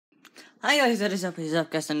Hi guys, what is up? It's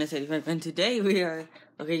up, guys, on the 35, and today we are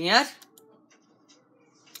looking at...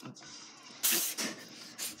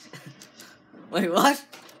 Wait, what?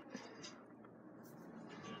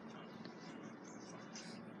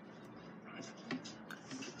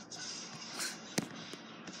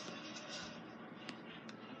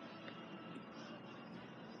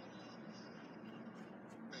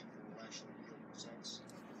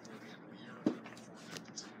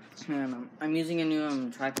 I'm using a new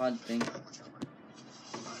tripod thing.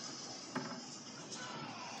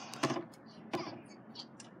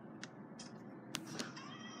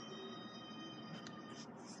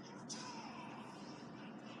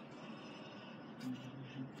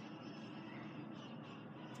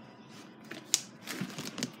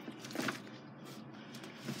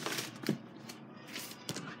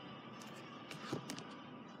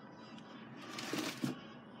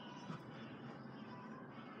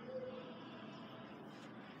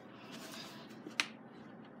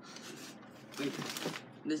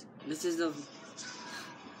 Wait, this is the...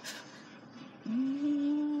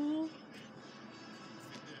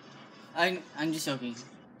 I'm just joking.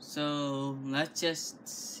 So let's just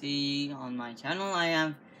see, on my channel I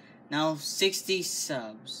have now 60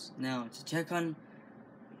 subs. Now to check on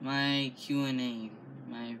my Q&A,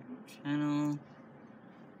 my channel,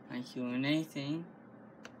 my Q&A thing.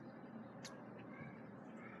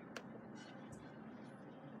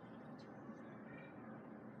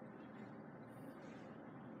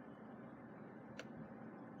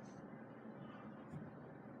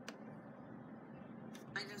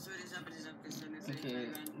 Okay,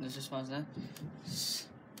 let's just pause that.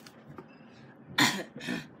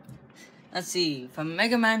 Let's see, from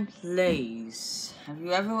Mega Man Plays. Have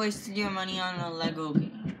you ever wasted your money on a Lego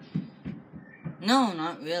game? No,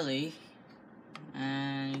 not really.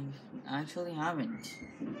 I actually haven't.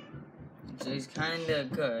 So it's kinda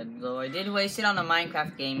good. Though I did waste it on a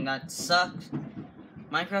Minecraft game that sucked.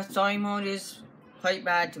 Minecraft Story Mode is quite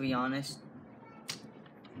bad, to be honest.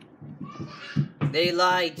 They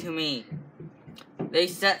lied to me. They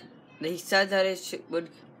said that it would.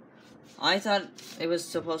 I thought it was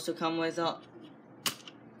supposed to come with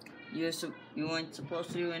you weren't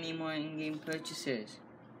supposed to do any more in-game purchases.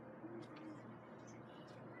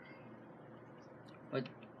 But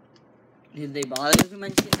did they bother to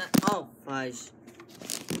mention that? Oh, fudge.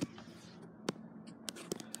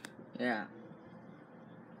 Yeah.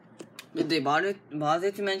 Did they bother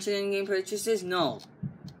to mention in-game purchases? No.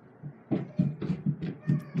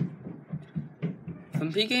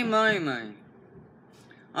 From PK Mario.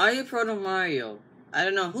 Are you Proto Mario? I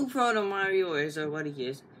don't know who Proto Mario is or what he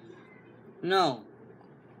is. No.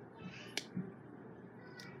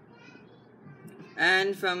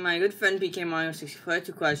 And from my good friend PK Mario 64,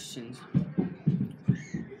 2 questions.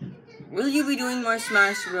 Will you be doing more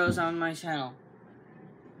Smash Bros on my channel?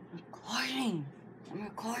 I'm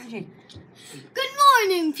recording. Good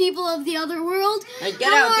morning, people of the other world. Hey,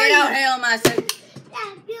 get out, Hail Master.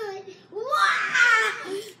 That's good. Wow!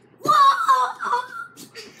 Whoa!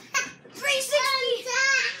 360.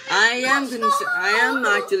 I am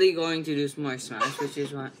actually going to do some more Smash, which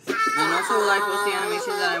is what. And also like post the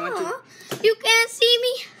animations that I went to. You can't see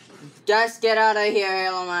me. Just get out of here,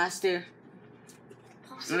 Halo Master.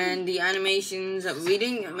 And the animations, we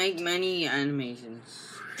didn't make many animations.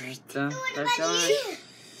 That's alright.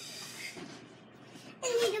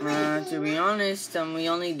 To be honest, we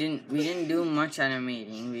didn't do much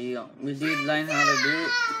animating. We did learn how to do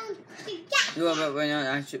it, but we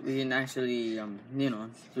didn't actually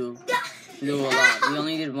do a lot. We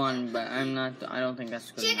only did one, but I don't think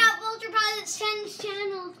that's good. Check out Vulture Pilot's 10's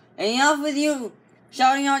channel. And enough with you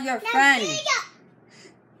shouting out your friend.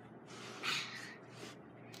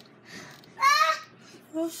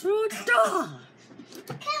 Come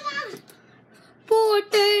on.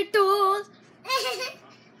 Potatoes.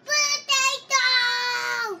 Potato.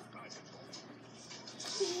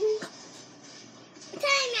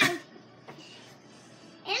 Time out.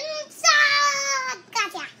 Inside.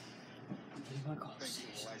 Gotcha.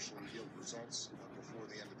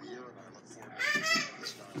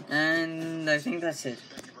 And I think that's it.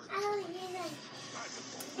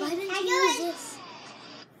 Why didn't you use this?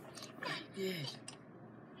 I did.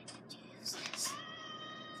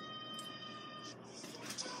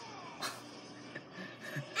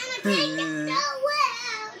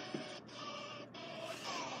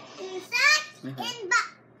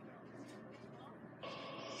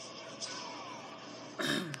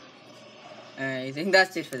 I think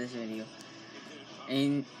that's it for this video.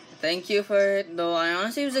 And thank you for it. Though I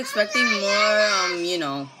honestly was expecting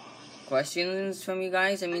more, questions from you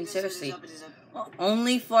guys. I mean, seriously,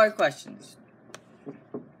 only 4 questions.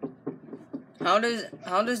 How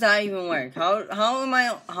does that even work? How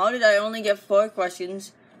did I only get 4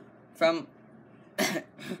 questions from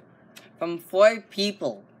from 4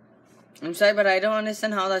 people? I'm sorry, but I don't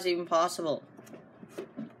understand how that's even possible.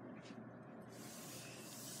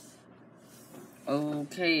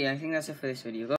 Okay, I think that's it for this video.